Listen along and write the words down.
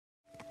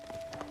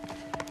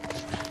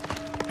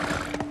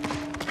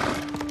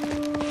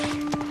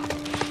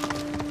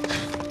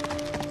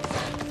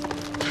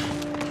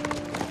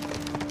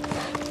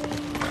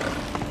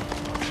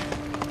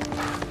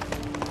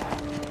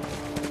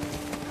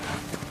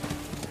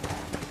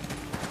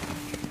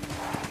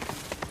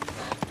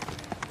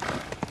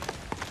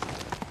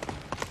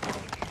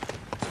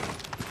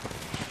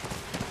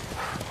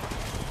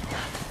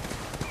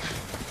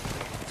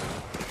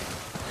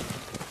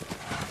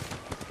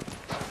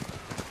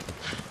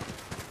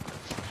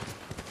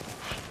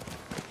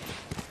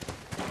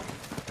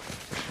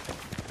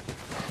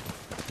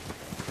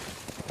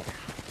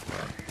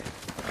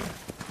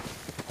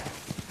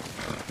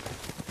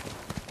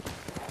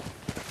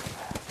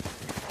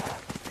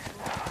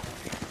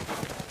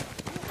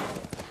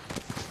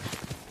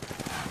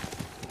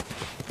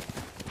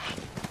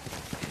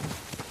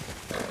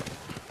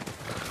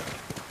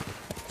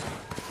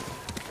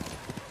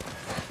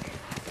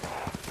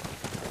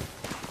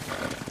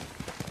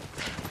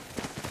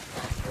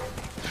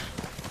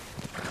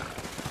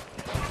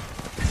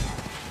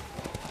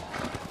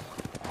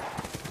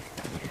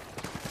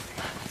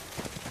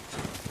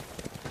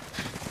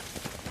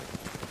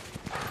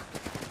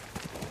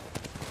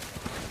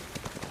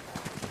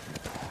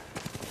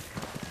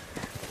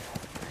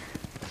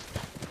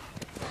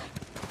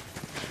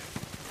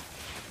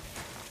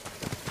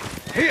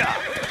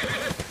Here!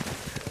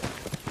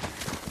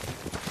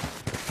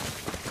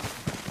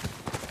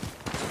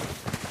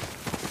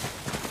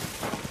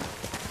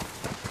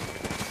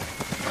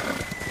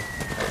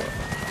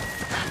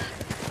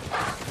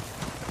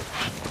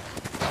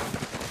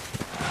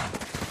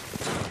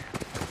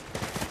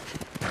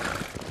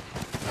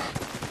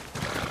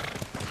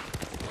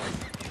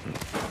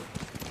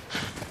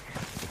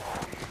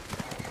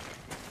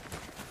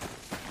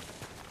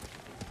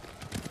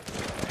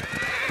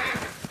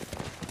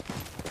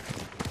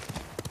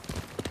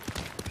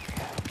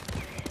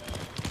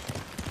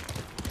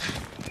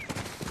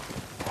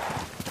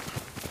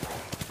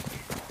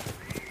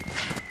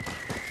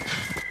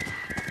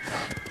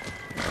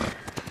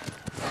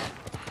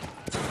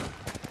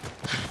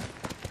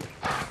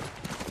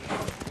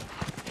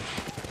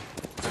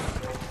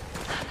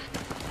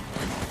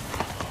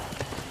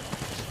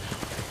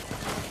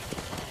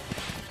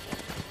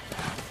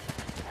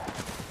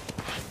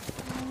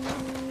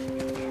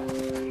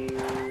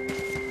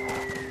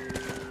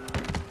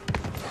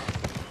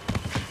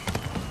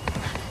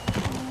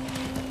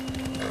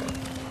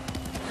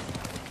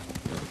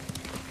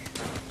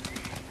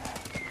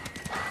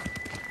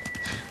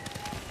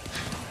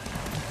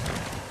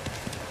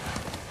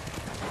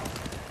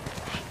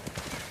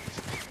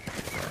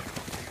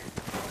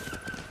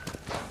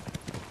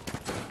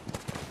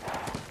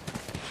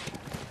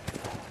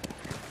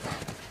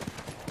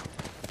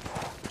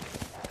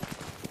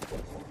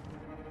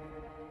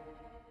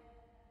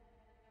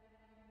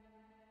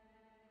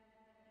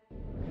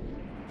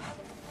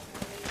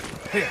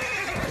 Here.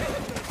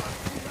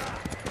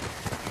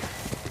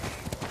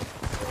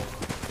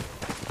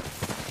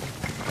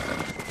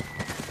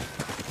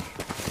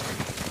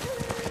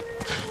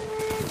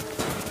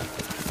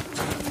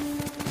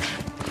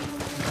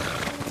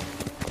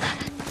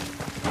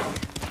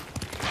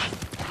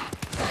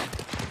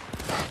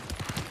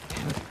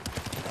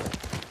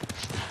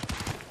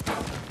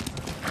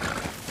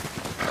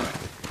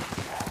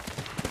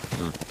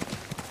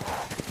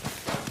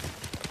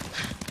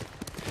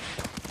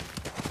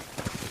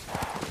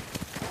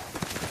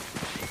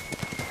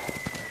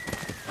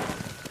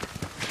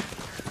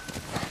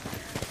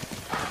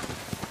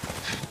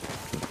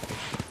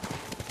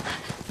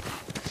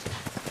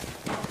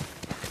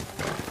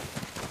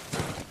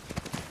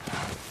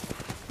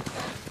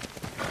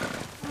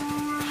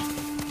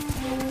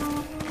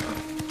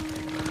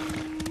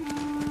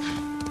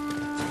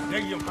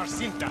 Legio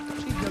Marcinta.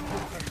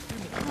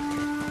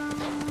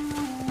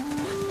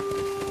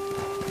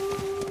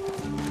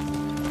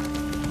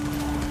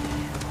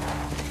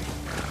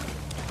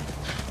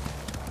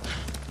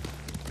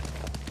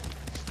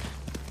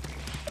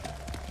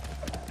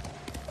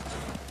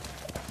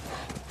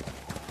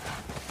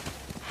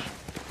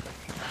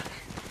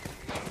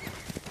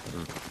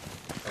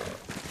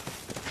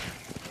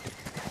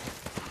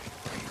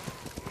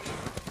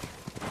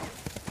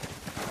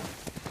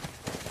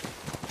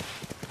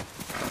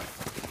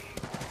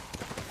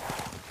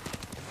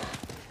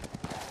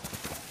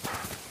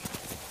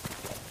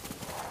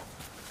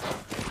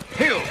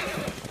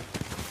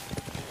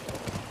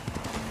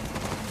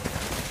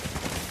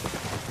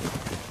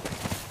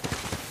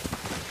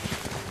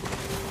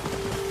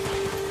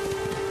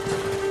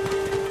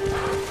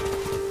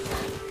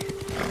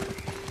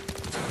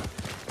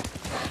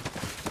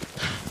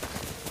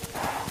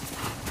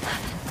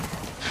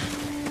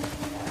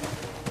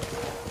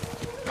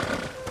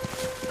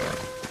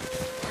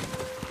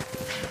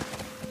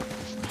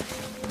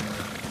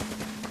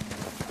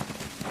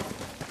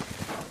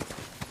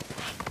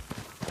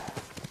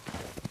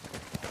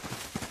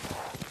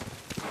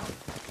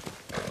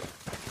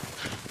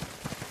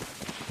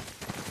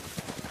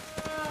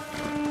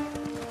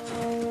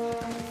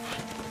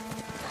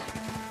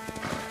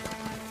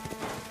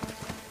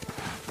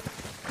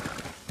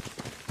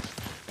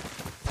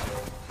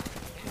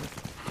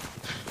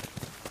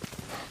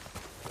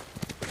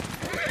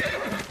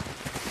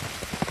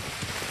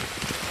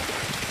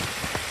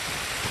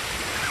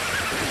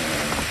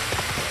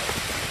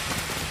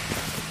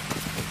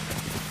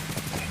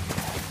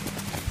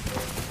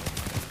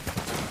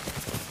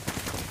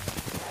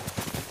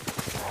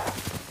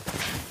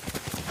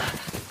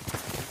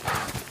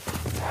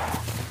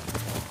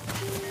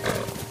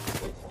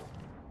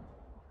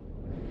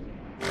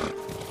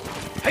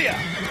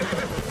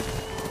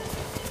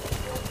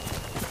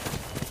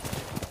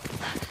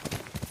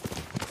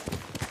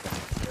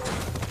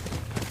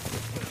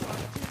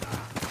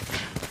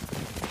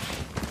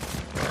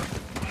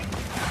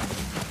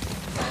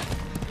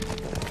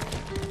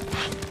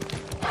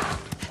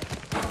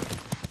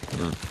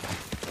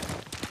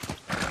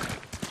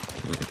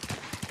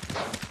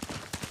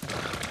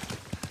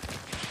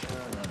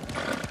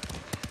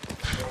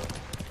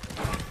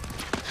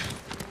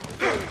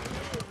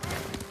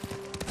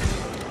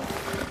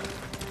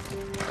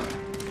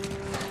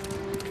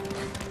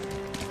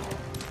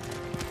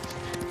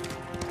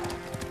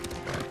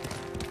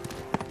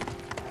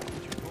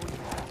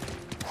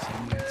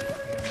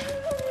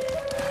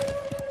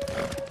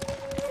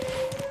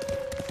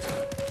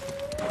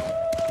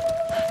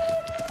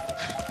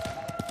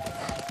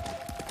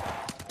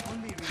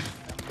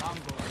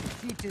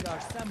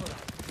 samurai.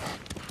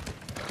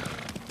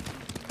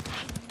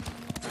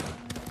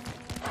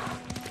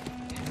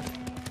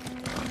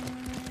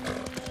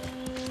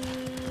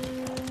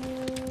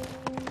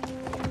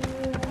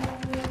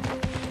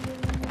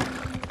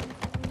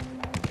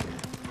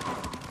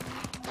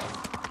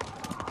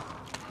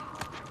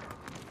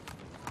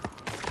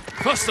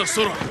 Faster,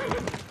 Sora!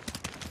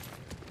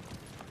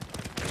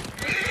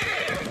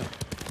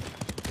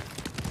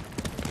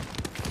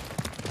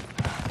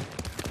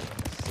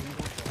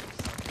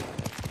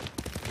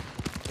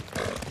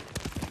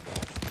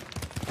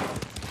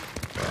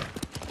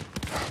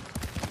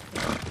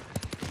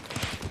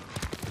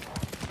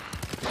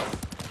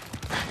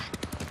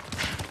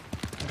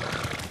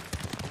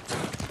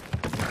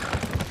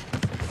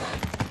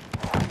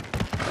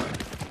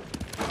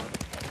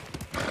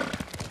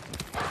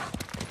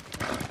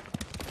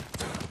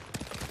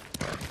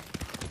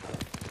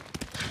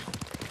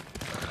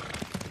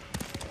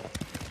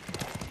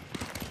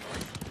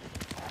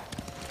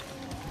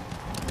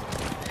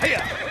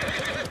 Hiya!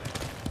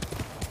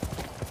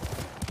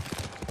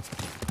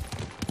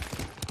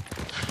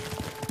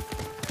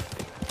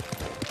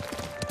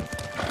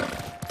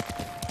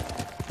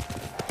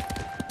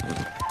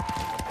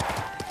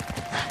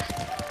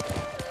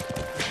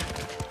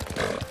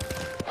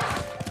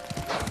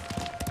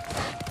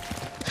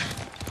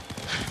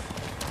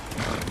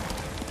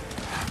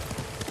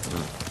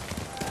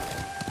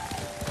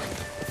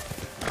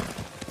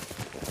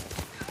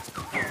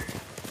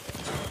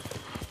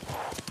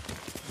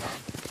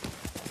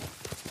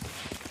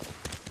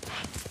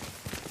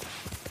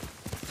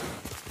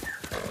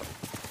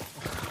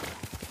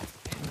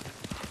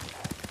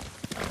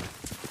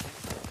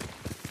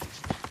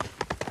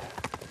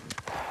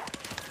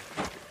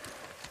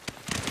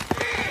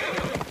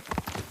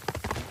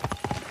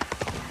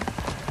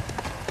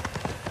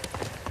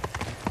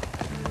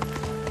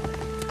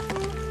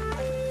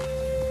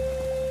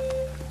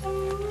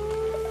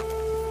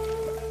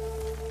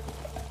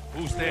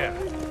 Who's there?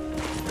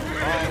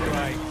 All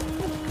right.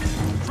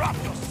 Drop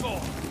your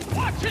sword!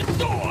 Watch his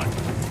sword!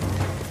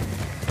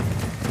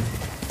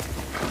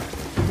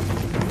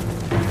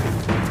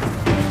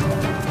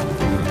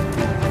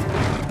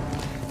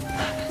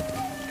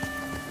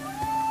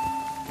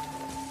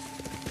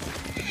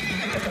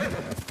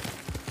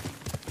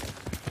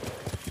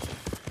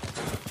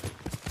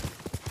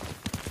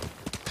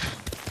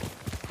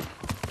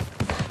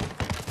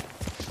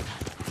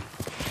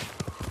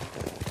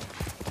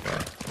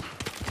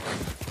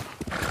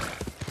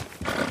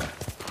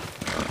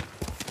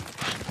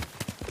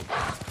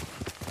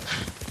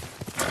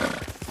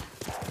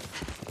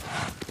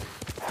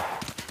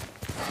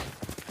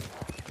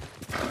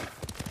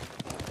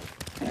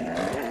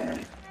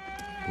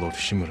 Lord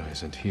Shimura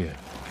isn't here.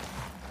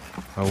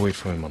 I'll wait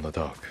for him on the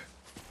dock.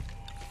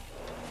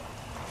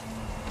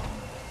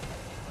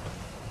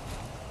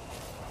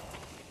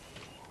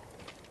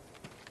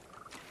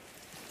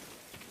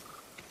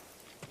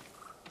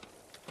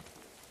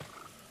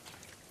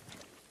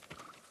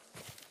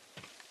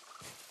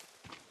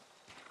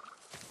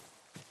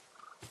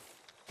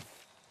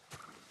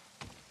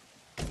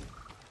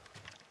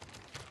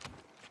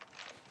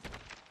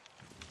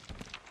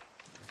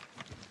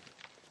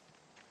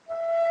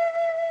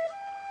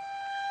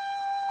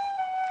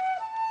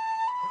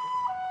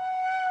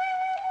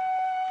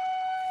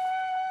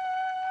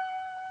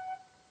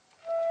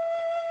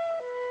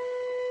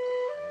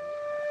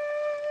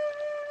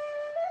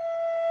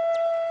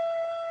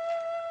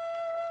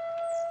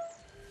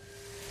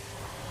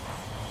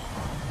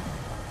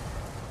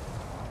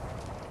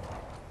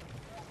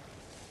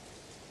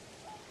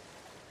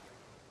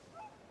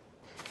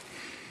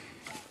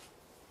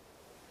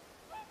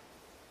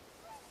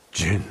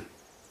 Jin,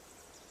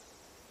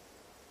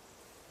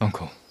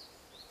 Uncle,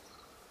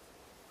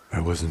 I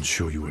wasn't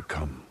sure you would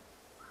come.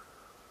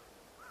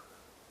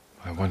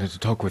 I wanted to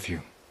talk with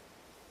you.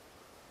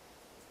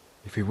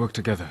 If we work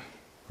together,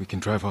 we can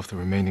drive off the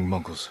remaining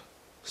Mongols.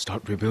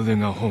 Start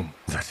rebuilding our home.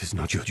 That is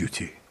not your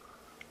duty.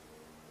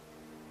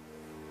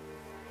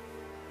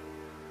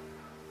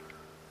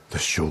 The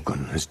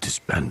Shogun has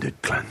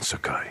disbanded Clan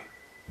Sakai.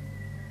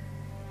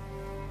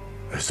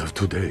 As of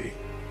today,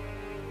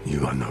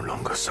 you are no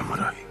longer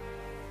samurai.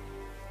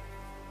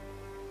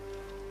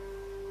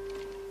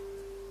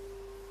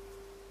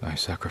 I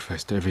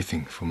sacrificed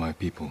everything for my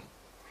people.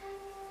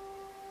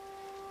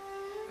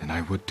 And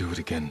I would do it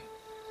again.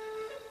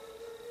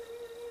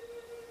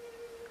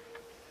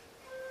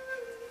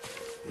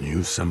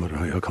 New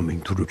samurai are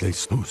coming to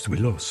replace those we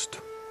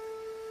lost.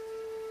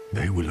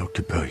 They will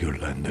occupy your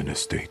land and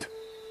estate.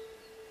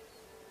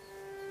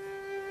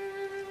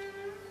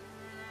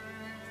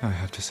 I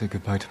have to say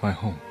goodbye to my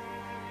home.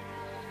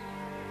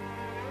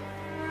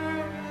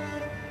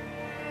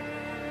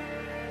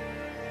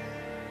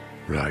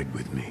 Ride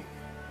with me.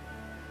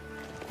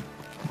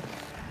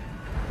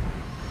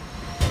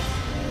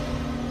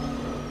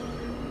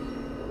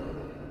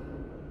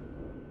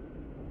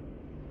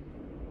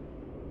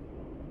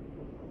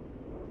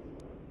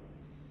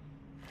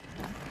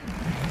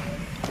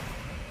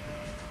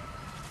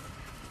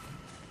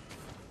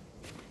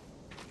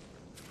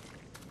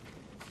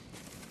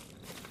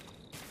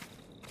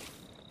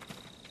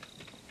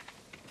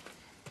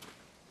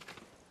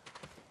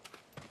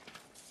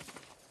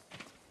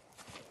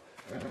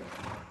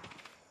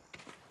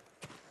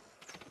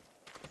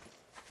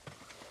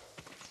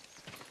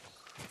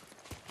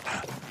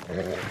 Will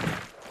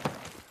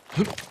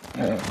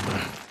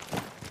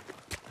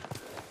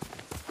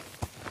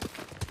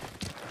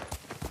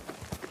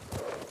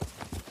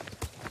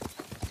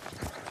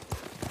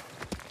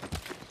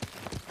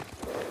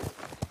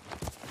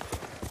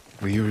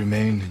you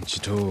remain in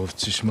Chito of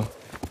Tsushima?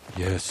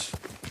 Yes.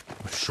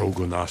 The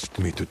Shogun asked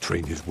me to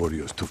train his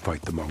warriors to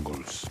fight the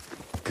Mongols.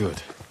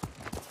 Good.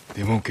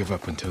 They won't give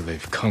up until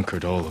they've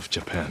conquered all of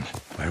Japan.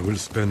 I will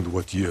spend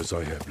what years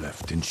I have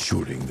left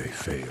ensuring they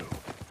fail.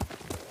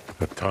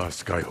 A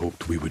task I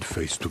hoped we would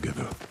face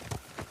together,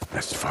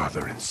 as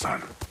father and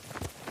son.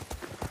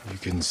 You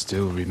can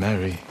still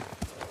remarry,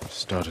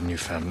 start a new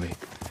family.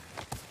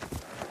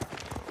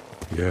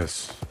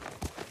 Yes,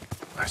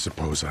 I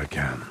suppose I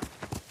can.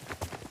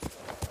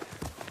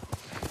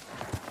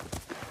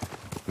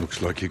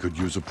 Looks like he could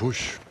use a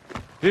push.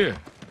 Here,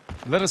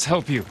 let us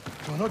help you.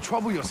 Do not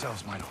trouble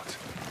yourselves, my lord.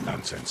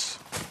 Nonsense.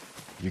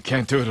 You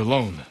can't do it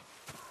alone.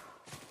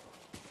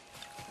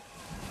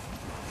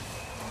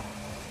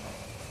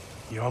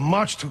 You are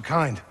much too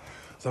kind.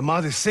 The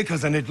mud is thicker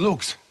than it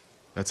looks.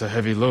 That's a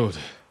heavy load.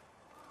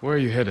 Where are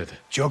you headed?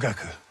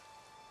 Jogaku.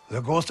 The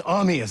Ghost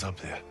Army is up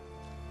there.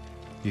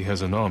 He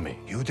has an army.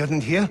 You didn't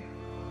hear?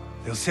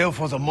 They'll sail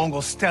for the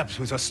Mongol steppes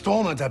with a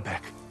storm at their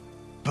back.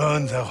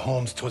 Burn their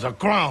homes to the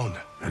ground.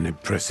 An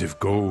impressive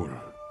goal.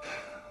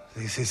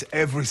 This is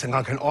everything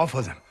I can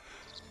offer them.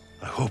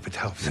 I hope it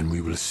helps. Then we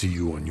will see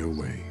you on your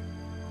way.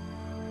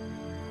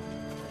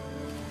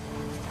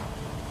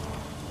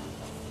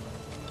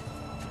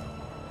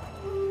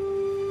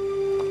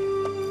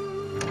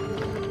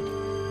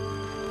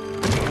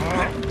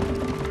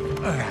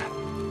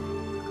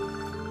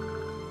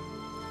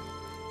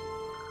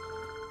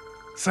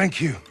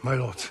 Thank you, my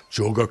lord.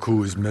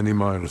 Jogaku is many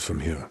miles from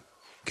here.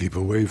 Keep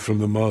away from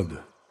the mud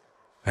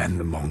and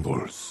the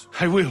Mongols.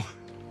 I will.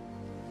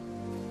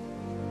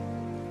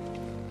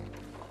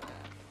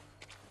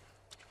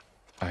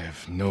 I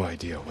have no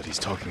idea what he's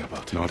talking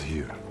about. Not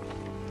here.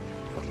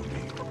 Follow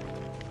me.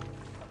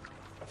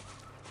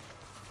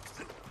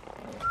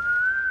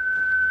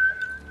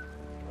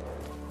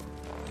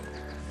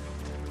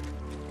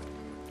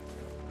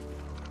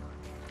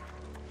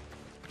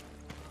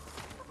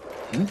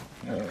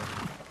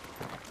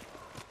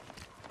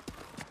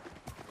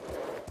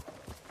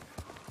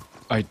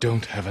 I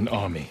don't have an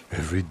army.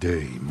 Every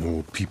day,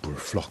 more people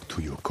flock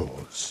to your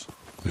cause.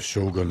 The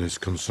Shogun is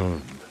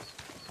concerned.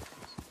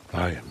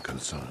 I am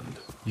concerned.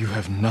 You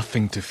have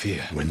nothing to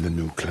fear. When the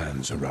new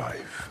clans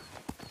arrive,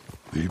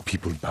 will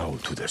people bow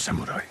to their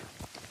samurai?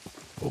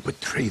 Or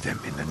betray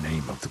them in the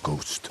name of the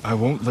ghost? I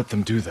won't let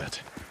them do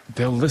that.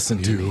 They'll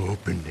listen to You me.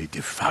 openly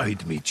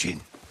defied me,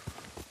 Jin.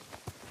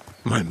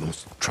 My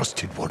most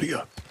trusted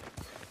warrior.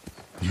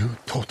 You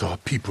taught our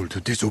people to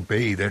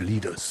disobey their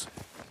leaders.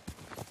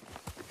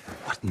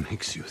 What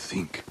makes you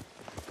think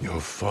your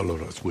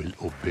followers will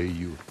obey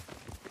you?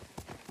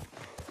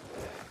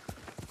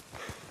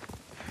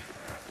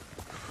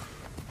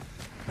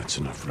 That's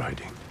enough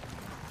riding.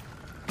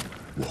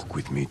 Walk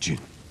with me, Jin.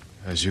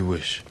 As you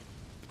wish.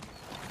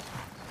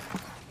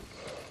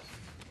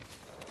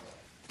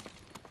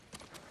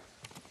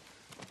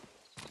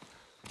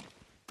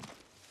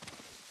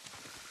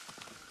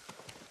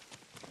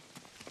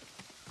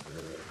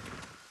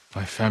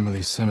 My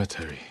family's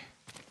cemetery.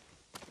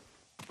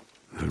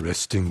 The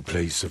resting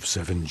place of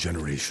 7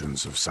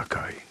 generations of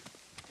Sakai,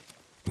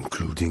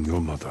 including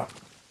your mother.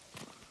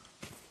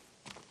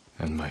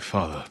 And my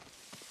father.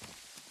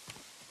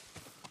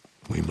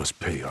 We must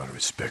pay our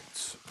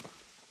respects.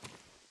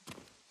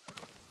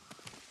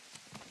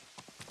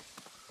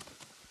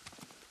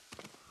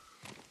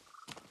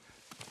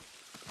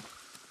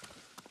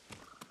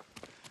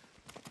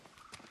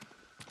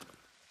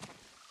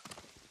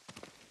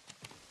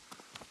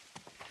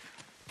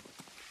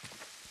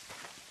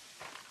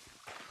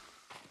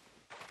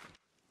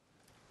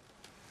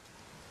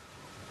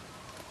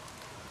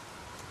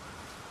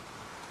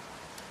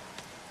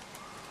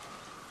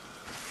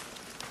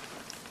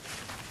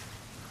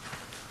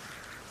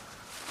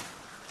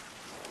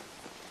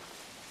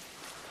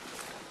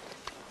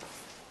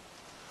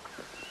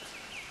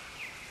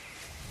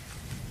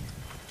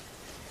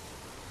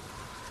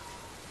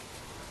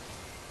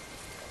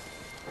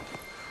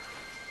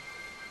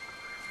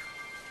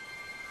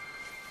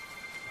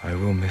 I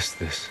will miss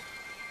this.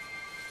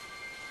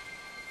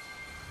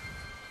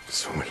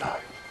 So will I.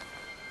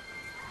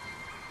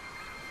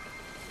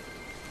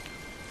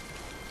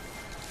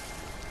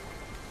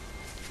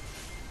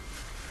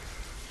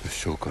 The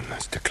Shogun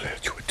has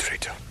declared you a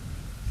traitor.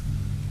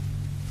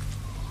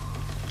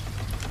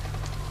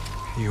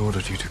 He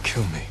ordered you to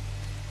kill me.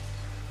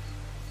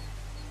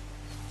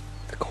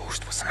 The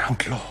ghost was an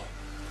outlaw.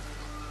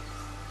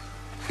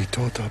 He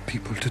taught our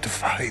people to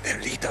defy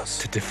their leaders.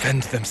 To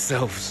defend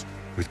themselves.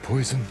 With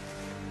poison,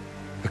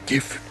 a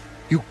gift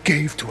you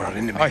gave to our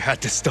enemy. I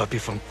had to stop you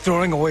from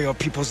throwing away our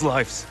people's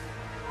lives.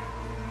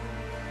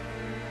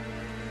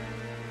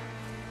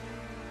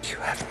 You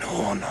have no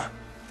honor.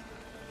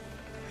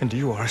 And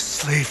you are a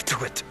slave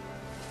to it.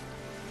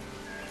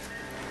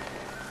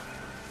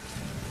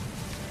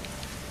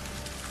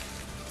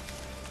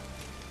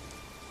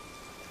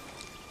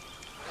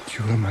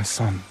 You were my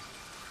son.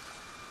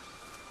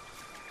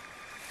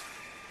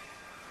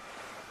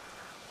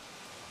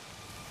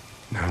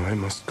 Now I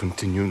must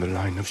continue the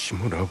line of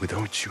Shimura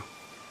without you.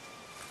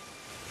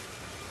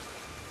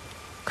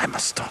 I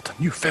must start a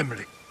new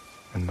family.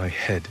 And my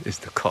head is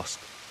the cost.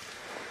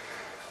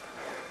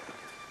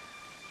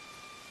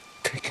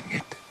 Taking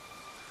it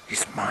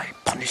is my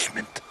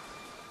punishment.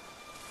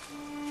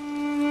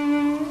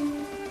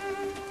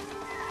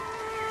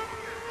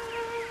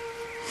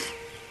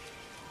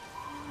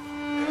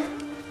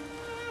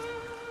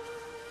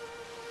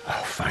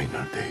 Our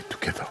final day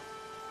together.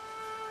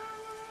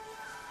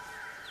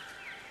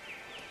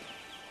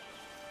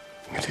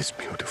 It is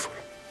beautiful.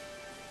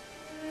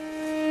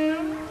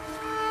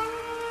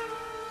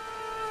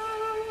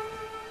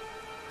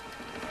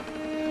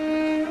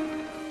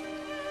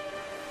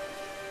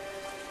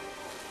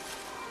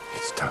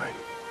 It's time.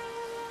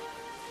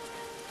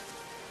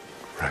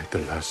 Write the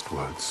last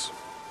words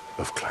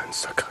of Clan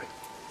Sakai.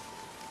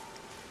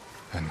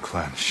 And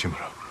Clan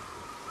Shimura.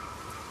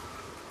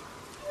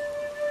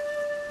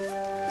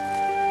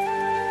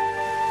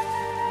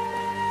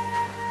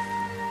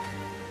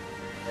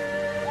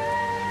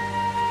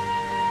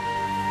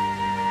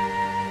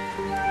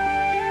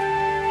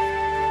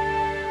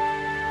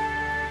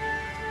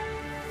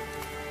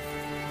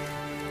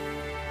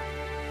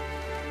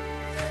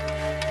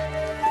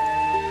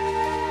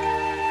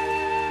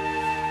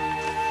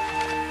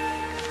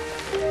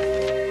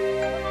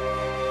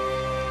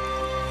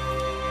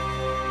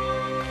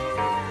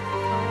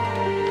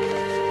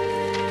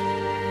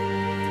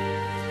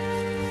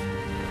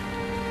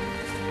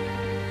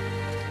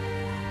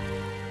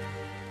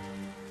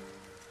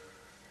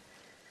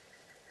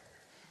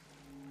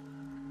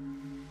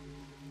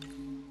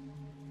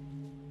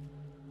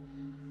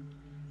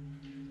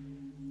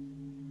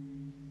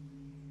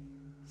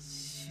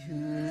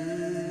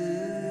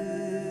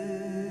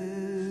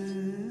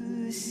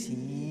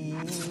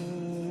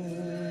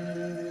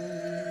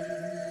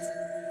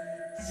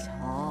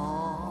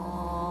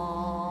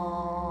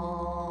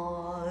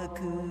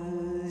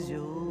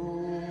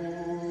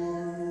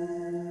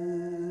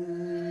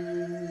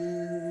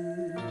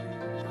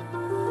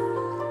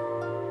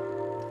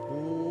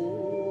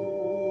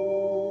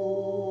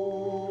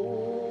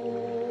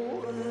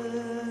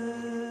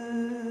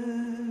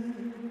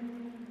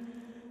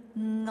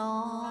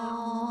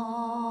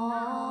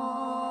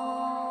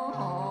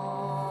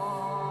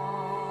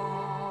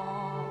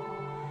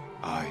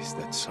 Eyes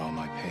that saw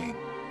my pain.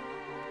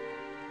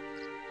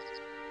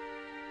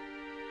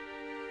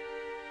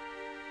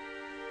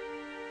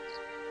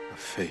 A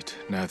fate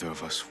neither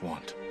of us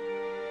want.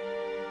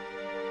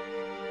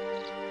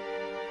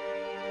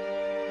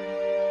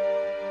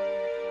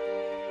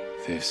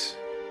 This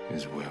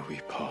is where we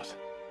part.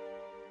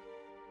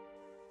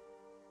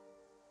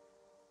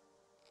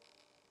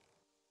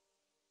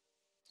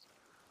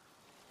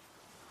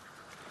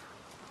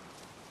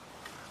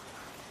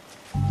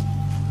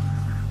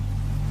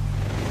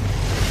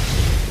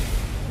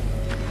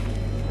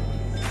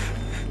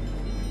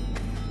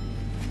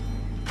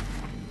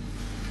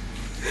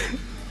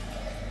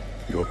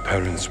 Your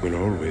parents will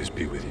always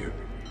be with you.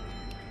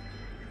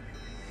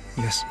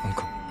 Yes,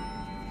 Uncle.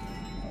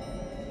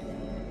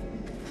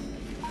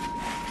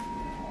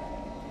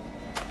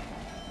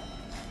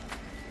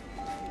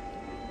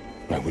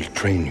 I will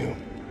train you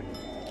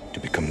to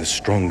become the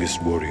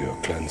strongest warrior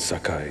Clan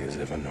Sakai has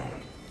ever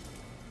known.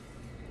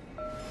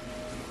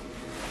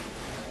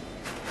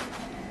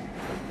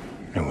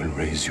 I will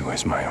raise you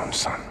as my own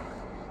son.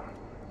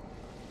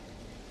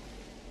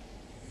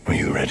 Are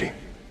you ready?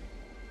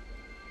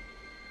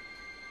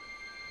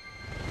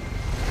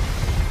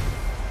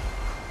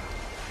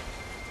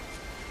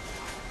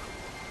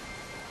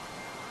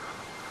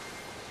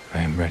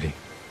 I am ready.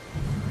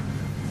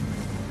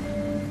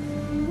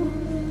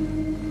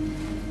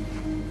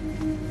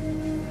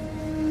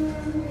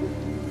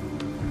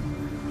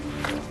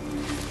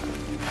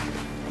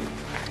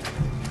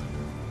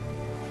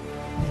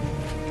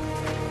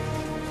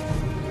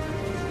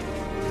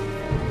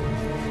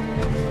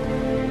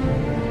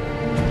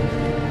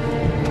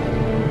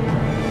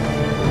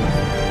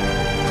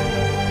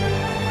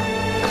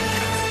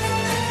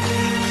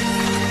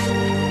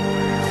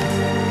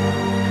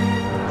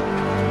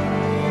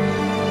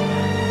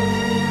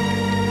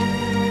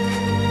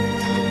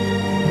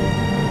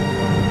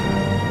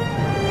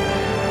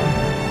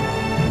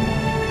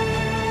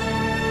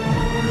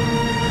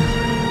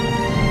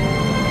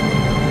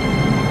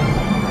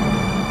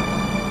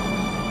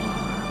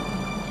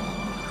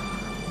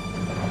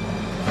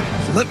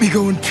 Let me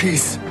go in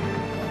peace.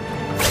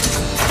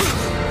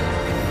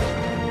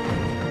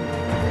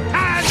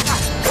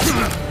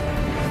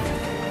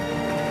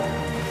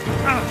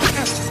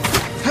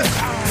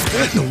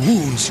 The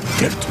wounds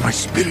dealt my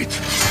spirit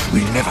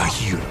will never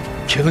heal.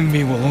 Killing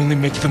me will only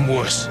make them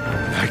worse.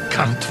 I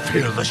can't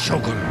fear the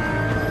Shogun.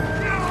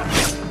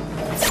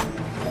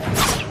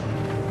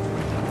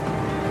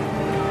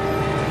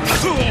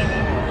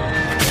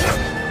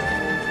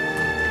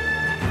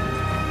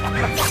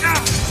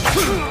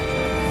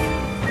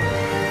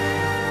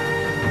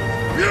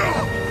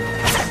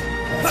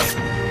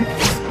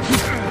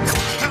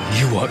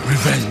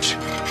 Revenge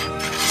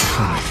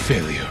for my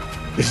failure.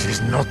 This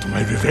is not my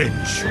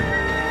revenge.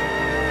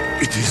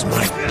 It is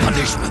my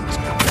punishment.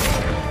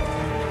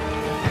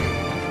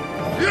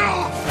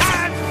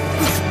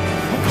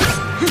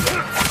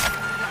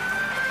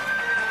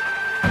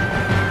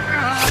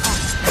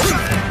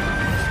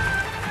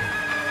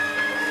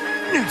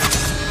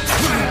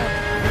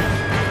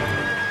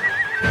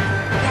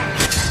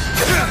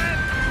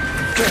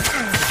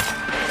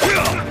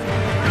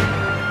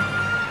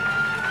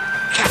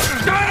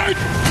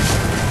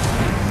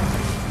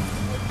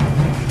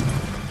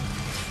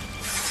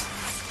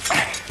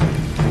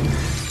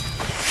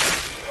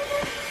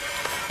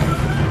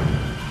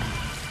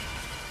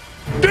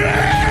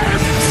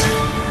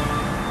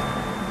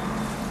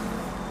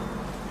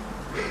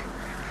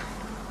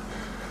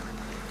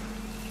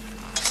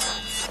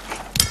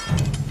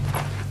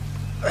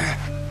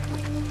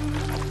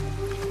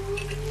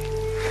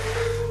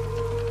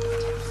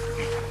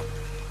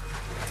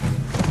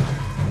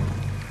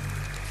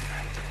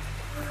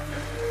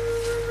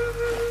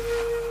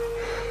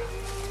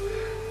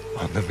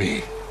 Honor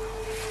me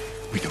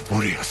with a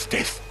warrior's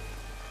death.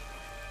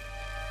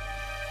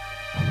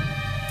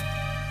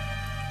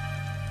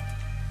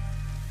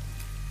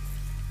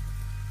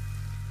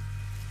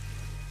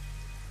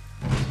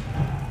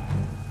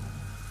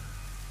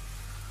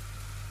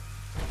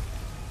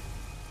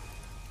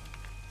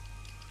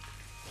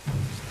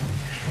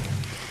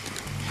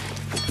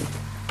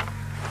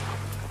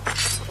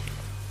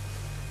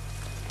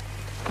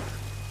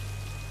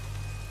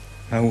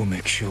 I will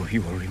make sure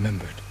you are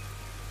remembered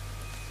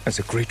as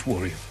a great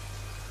warrior,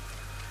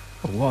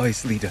 a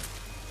wise leader,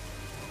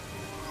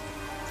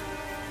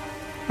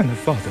 and a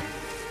father.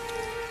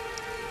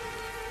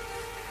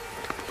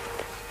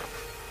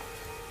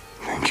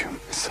 Thank you,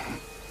 my son.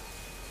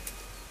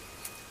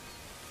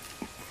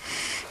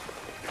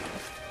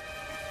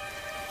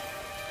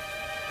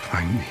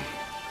 Find me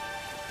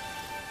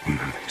in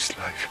the next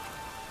life.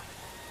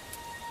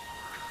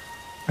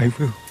 I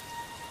will.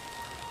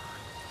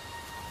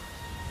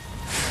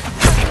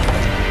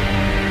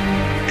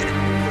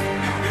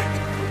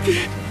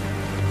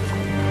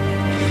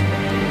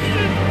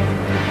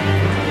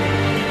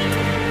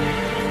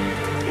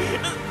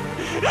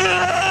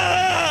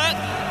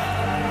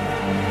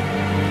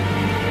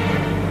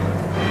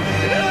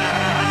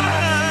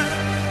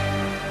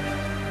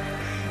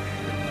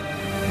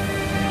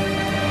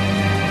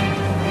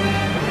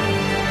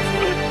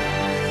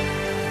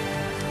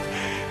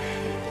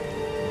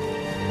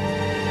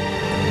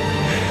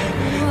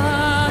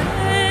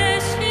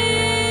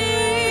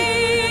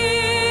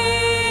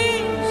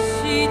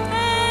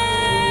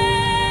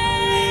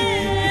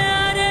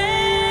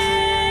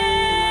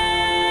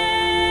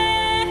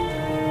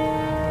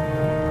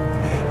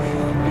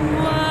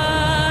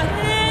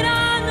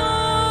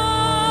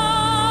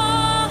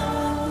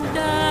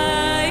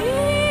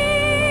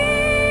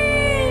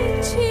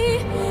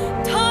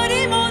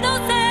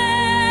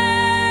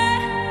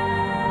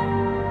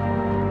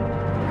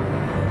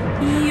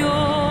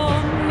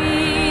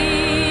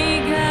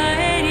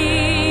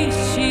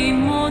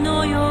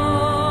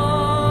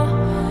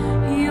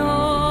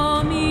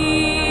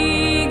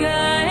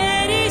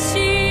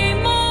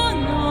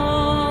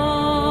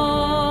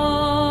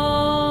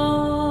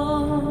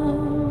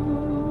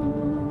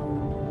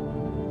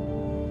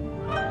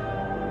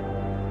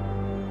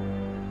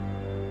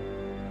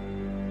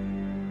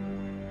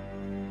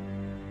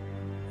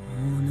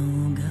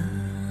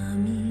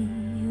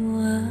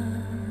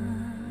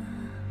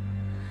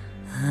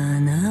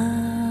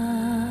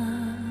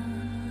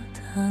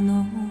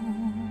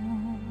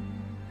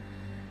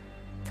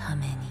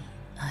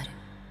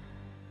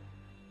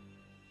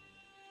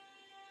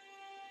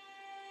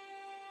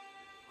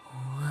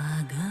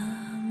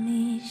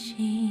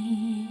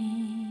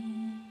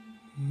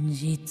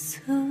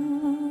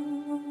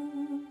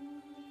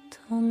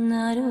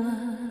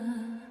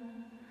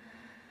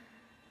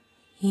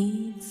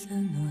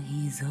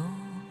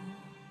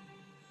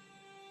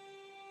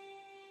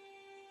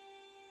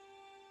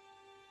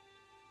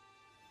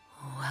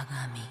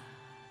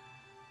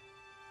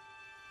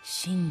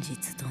真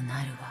実と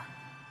なるは、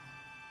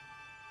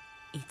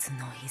いつ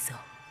の日ぞ。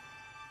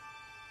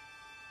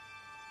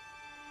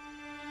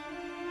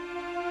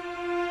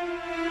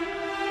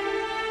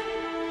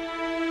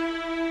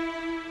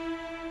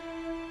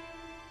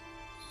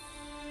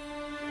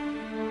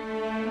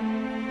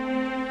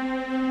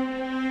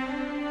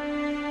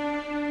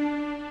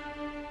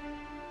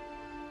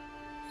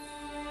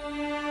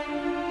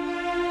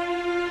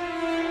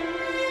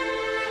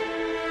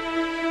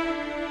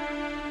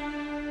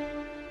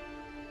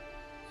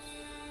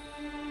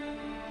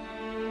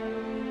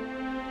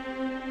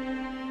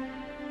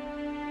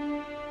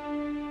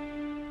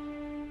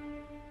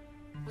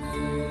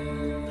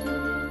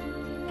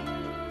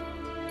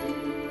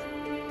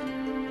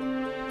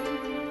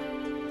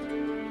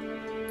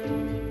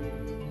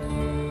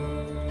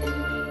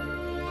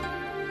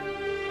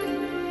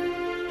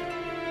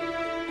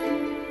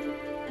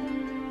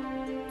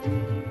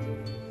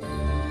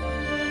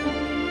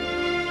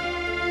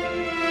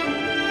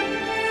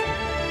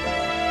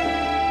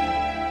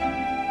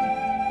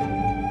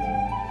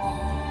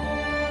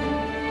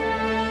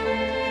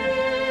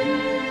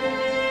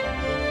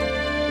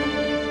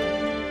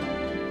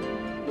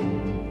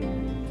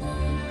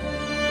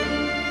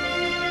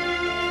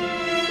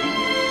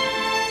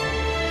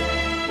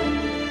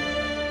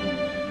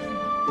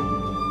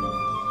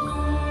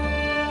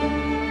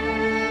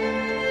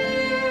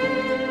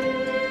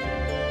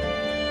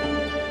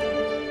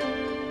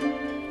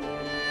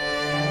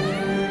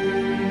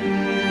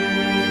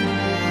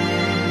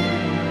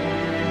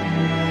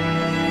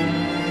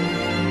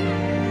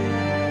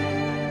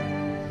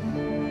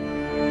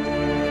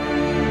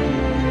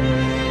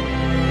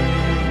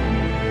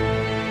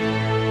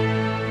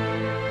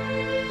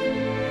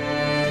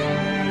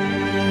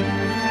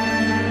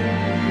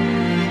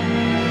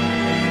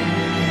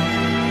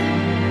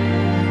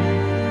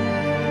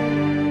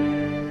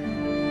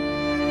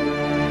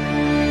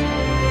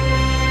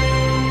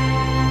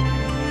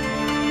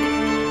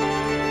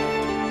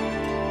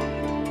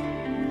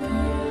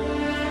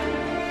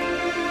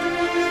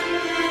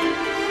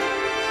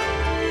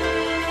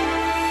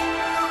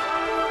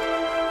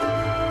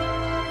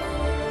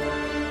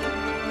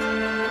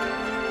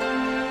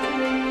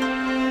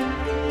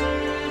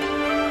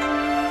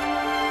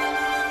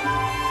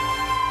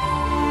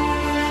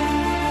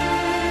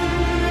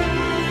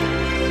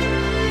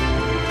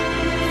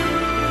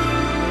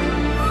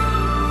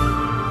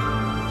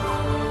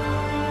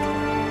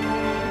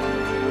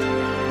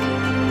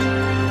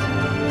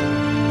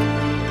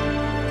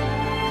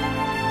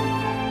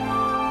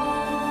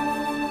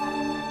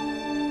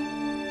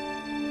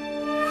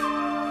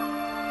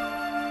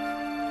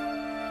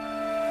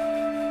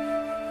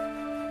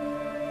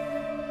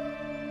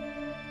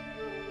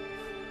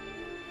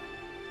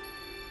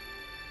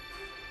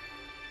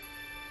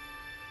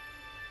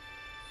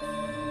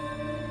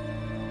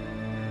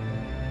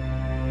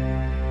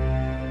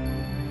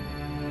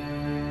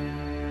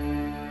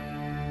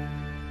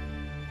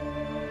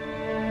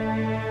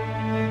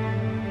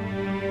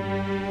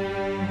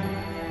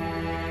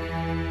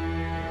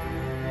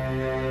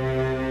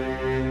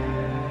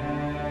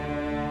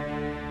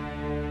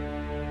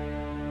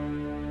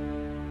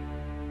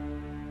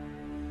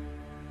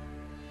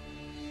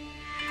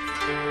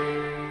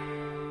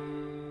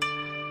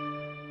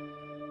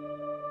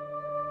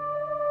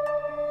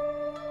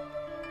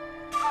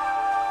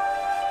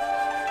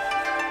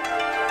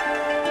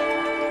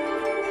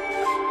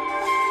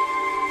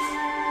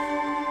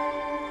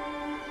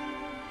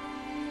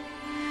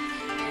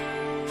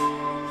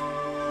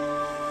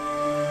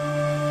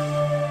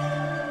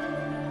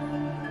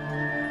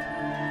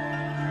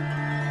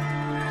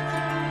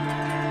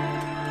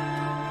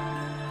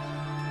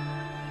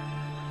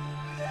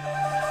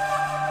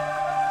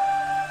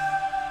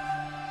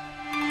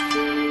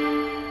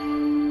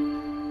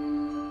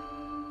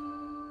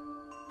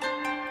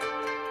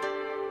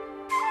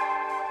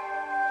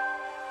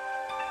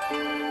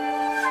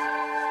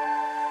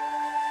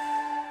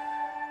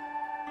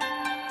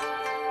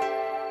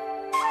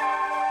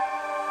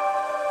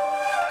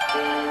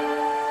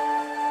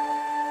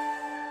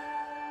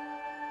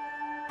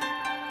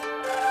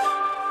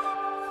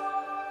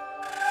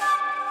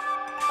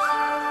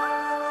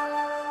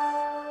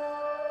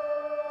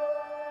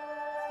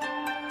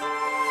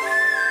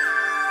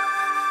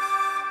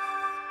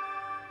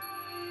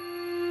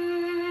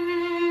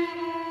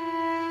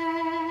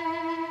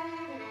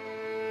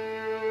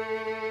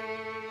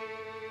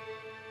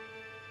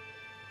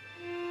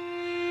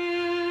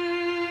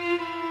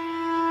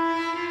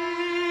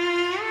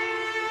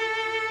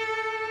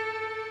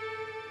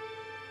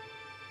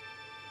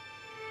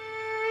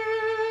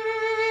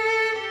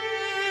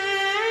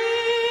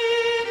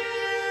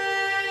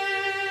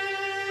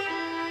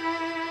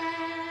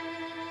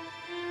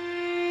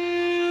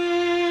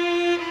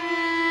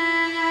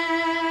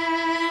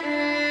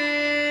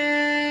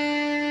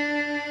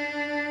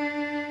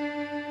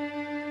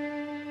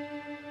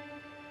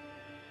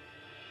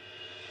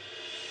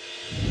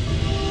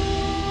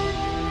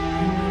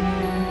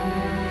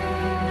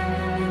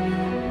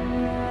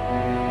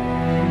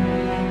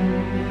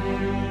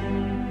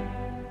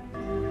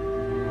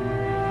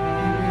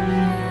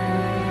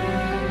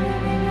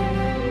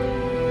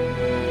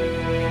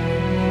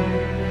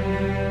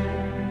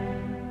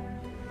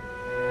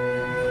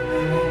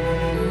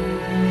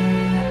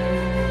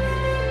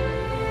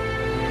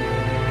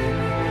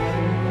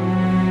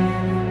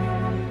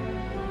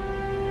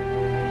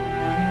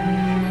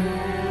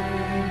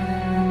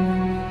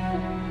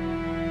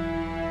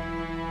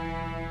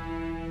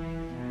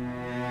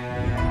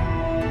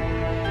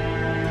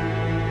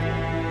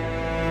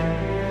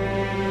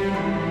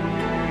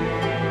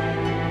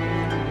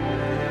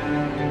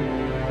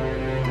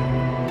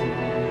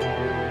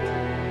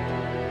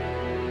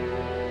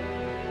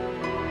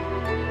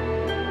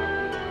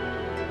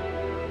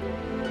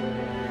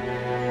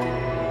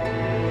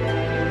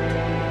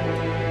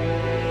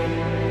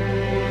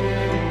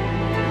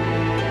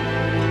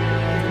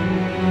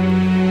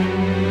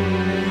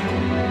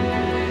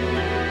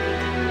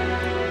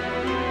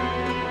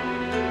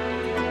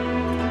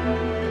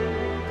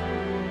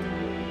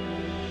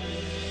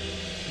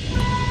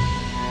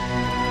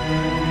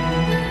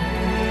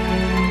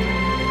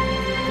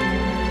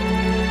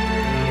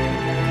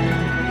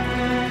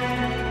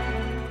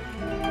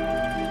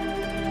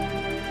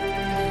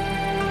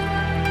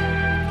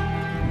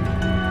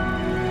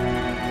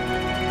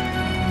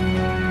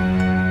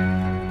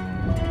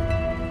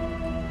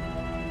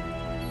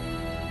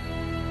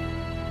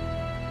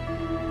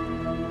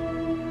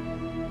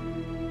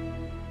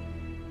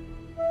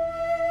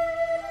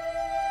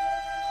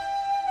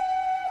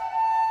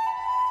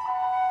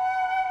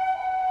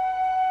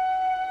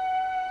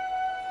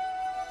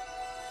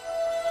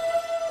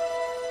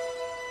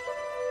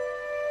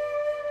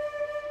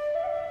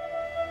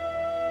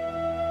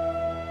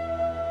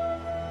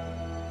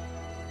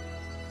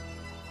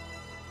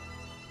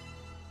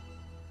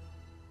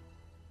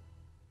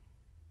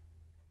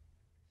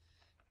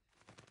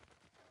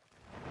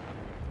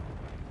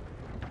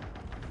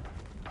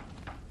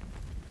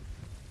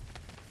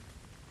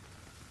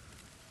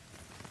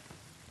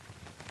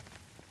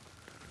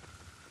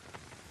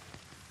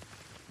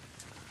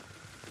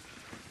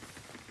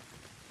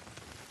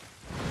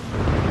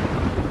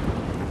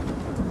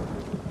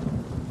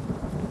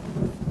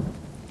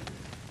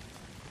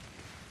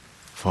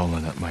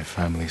fallen at my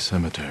family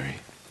cemetery.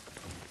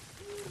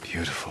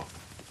 Beautiful,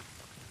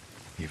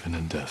 even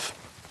in death.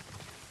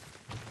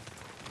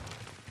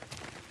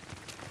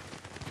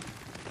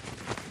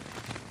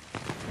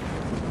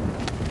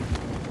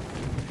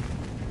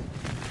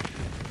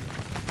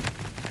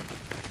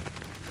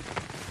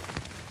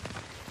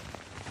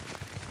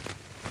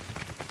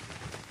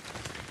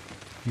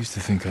 Used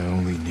to think I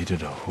only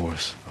needed a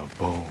horse, a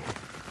bow,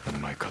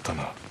 and my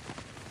katana.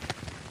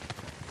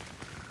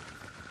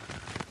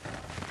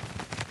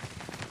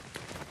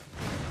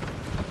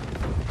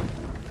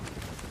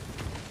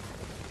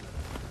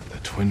 The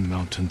twin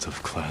mountains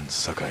of Clan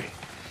Sakai.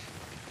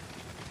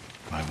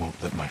 I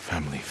won't let my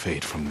family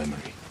fade from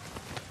memory.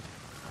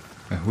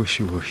 I wish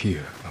you were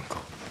here,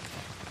 Uncle.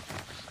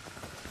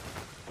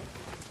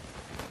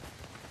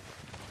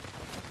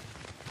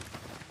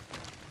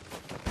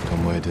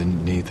 I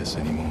didn't need this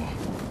anymore.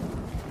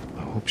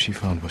 I hope she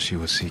found what she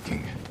was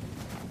seeking.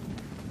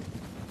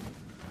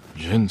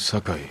 Jin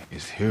Sakai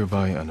is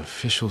hereby an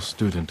official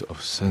student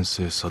of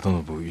Sensei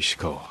Sadanobu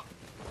Ishikawa.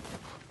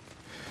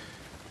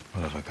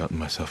 What have I gotten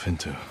myself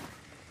into?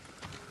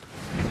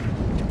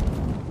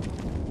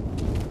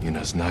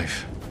 Yuna's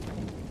knife.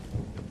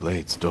 The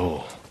blade's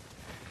dull.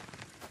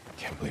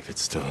 Can't believe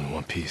it's still in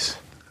one piece.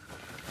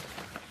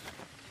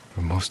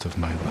 For most of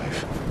my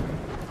life,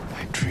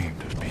 I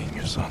dreamed of being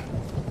your son.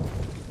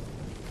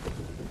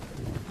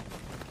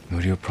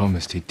 Norio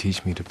promised he'd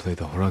teach me to play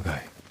the horagai,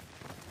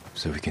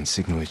 so we can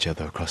signal each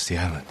other across the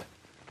island.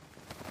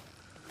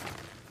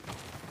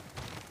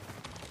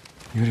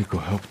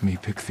 Yuriko helped me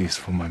pick these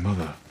for my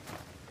mother.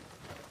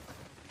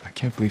 I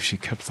can't believe she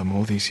kept them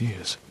all these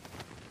years.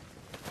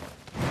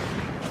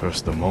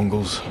 First the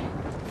Mongols,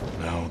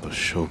 now the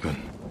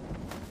Shogun.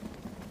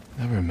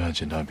 Never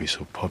imagined I'd be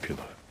so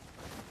popular.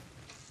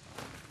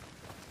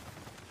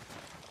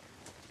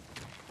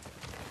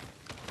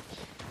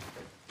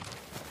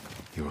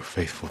 You were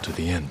faithful to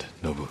the end,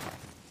 Nobu.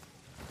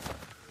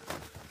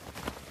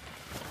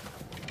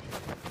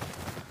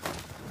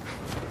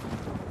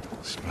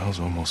 Smells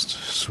almost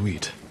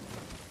sweet,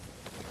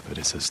 but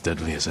it's as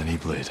deadly as any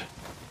blade.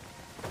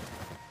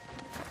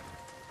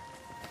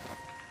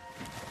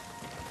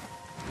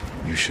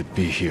 You should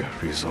be here,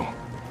 Ryuzo.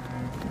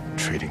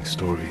 Trading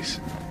stories,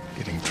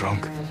 getting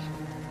drunk.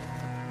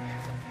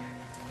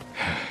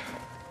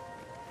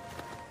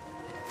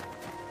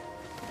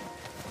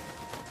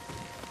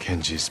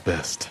 Kenji's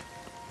best.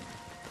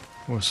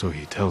 Or so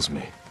he tells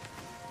me.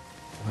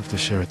 I'll have to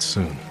share it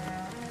soon.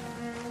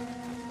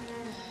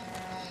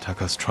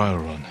 Taka's trial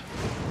run,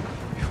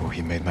 before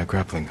he made my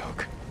grappling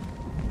hook.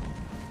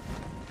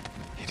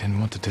 He didn't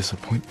want to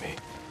disappoint me.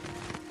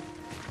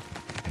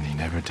 And he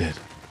never did.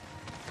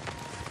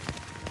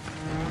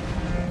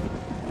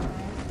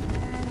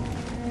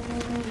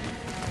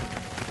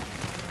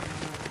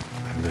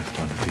 I lived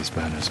under these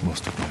banners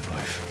most of my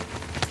life.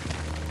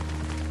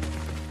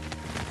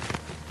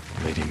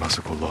 Lady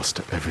Masako lost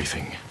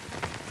everything,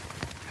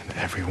 and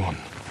everyone.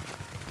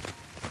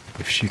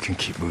 If she can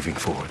keep moving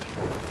forward,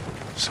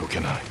 so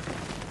can I.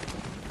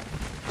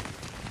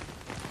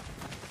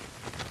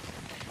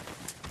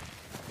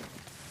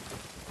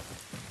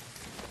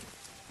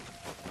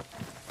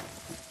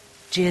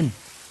 Jin,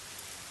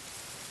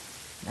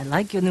 I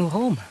like your new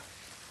home.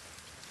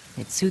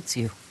 It suits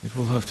you. It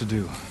will have to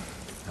do,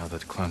 now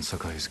that Clan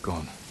Sakai is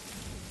gone.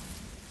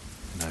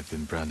 And I've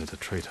been branded a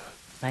traitor.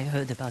 I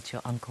heard about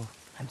your uncle.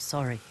 I'm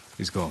sorry.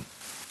 He's gone.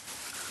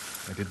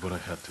 I did what I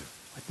had to.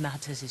 What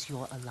matters is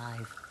you're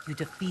alive. You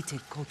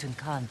defeated Khotun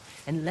Khan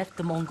and left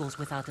the Mongols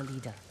without a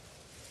leader.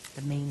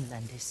 The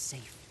mainland is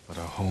safe. But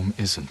our home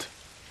isn't.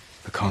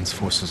 The Khan's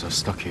forces are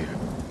stuck here,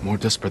 more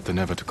desperate than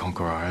ever to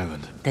conquer our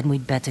island. Then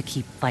we'd better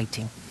keep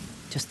fighting.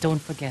 Just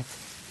don't forget.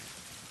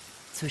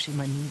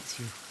 Tsushima needs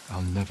you.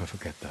 I'll never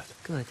forget that.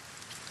 Good.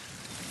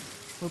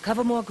 We'll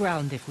cover more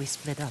ground if we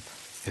split up.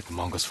 Hit the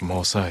Mongols from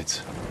all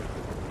sides.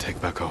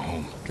 Take back our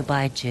home.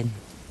 Goodbye, Jin.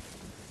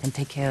 And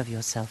take care of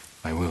yourself.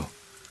 I will.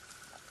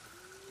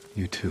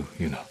 You too,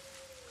 Yuna.